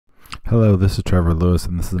Hello, this is Trevor Lewis,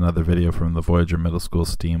 and this is another video from the Voyager Middle School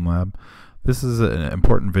STEAM Lab. This is an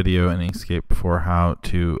important video in Inkscape for how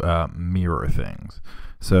to mirror things.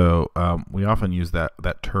 So we often use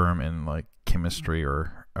that term in like chemistry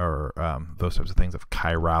or those types of things of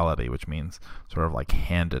chirality, which means sort of like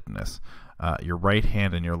handedness. Your right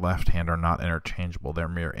hand and your left hand are not interchangeable. They're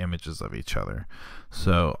mirror images of each other.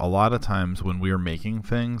 So a lot of times when we are making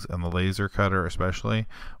things, and the laser cutter especially,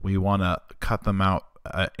 we want to cut them out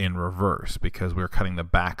in reverse because we're cutting the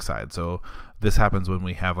backside. So this happens when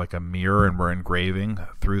we have like a mirror and we're engraving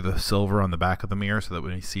through the silver on the back of the mirror so that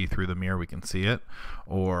when we see through the mirror we can see it.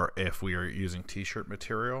 Or if we are using t-shirt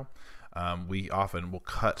material, we often will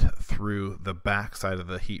cut through the back side of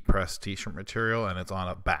the heat press t-shirt material, and it's on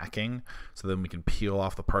a backing, so then we can peel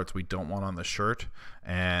off the parts we don't want on the shirt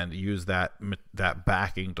and use that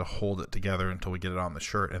backing to hold it together until we get it on the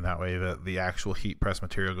shirt, and that way the actual heat press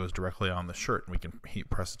material goes directly on the shirt and we can heat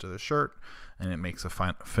press it to the shirt and it makes a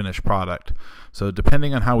finished product. So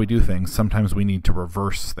depending on how we do things, sometimes we need to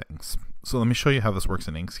reverse things. So let me show you how this works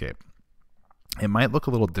in Inkscape. It might look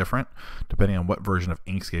a little different depending on what version of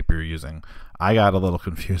Inkscape you're using. I got a little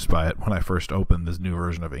confused by it when I first opened this new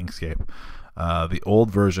version of Inkscape. The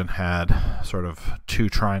old version had sort of two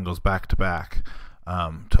triangles back to back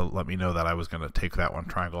to let me know that I was going to take that one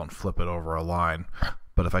triangle and flip it over a line.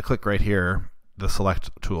 But if I click right here, the select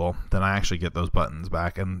tool, then I actually get those buttons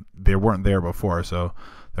back, and they weren't there before, so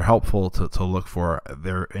they're helpful to look for.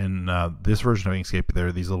 They're in this version of Inkscape. There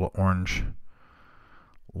are these little orange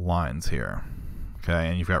lines here. Okay,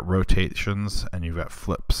 and you've got rotations and you've got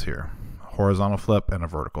flips here, horizontal flip and a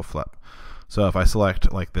vertical flip. So if I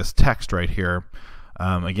select like this text right here,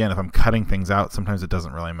 again, if I'm cutting things out, sometimes it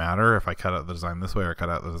doesn't really matter if I cut out the design this way or cut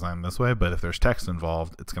out the design this way, but if there's text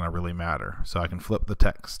involved, it's going to really matter. So I can flip the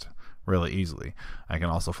text really easily. I can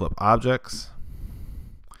also flip objects,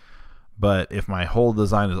 but if my whole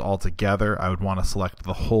design is all together, I would want to select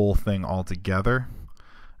the whole thing all together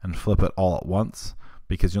and flip it all at once,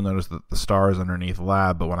 because you'll notice that the star is underneath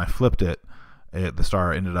lab, but when I flipped it, the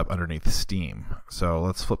star ended up underneath steam. So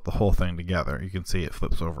let's flip the whole thing together. You can see it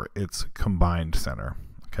flips over its combined center.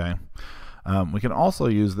 Okay. We can also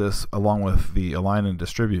use this along with the align and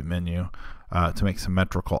distribute menu to make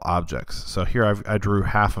symmetrical objects. So here I drew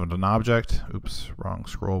half of an object. Oops, wrong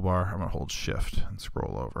scroll bar. I'm going to hold shift and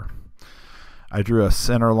scroll over. I drew a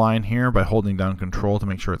center line here by holding down control to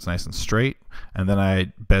make sure it's nice and straight, and then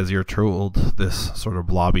I Bezier tooled this sort of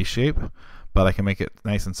blobby shape, but I can make it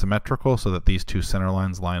nice and symmetrical so that these two center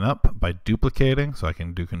lines line up by duplicating. So I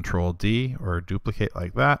can do Control D or duplicate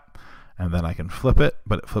like that, and then I can flip it,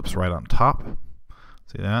 but it flips right on top.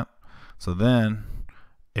 See that? So then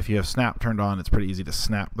if you have snap turned on, it's pretty easy to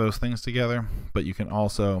snap those things together, but you can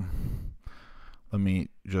also, let me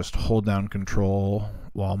just hold down control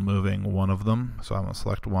while moving one of them. So I'm going to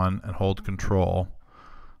select one and hold control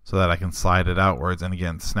so that I can slide it outwards. And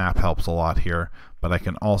again, snap helps a lot here, but I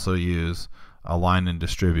can also use align and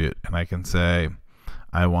distribute, and I can say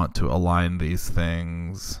I want to align these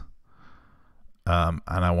things and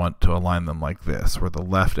I want to align them like this, where the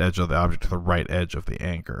left edge of the object to the right edge of the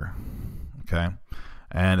anchor. Okay.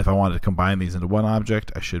 And if I wanted to combine these into one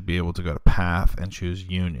object, I should be able to go to path and choose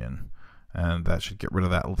union. And that should get rid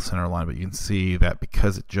of that center line, but you can see that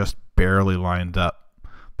because it just barely lined up,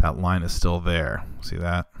 that line is still there. See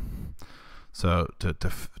that? So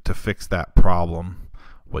to fix that problem,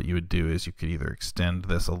 what you would do is you could either extend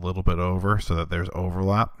this a little bit over so that there's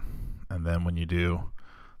overlap, and then when you do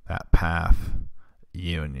that path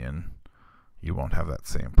union, you won't have that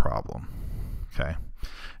same problem. Okay?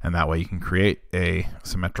 And that way you can create a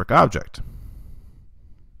symmetric object.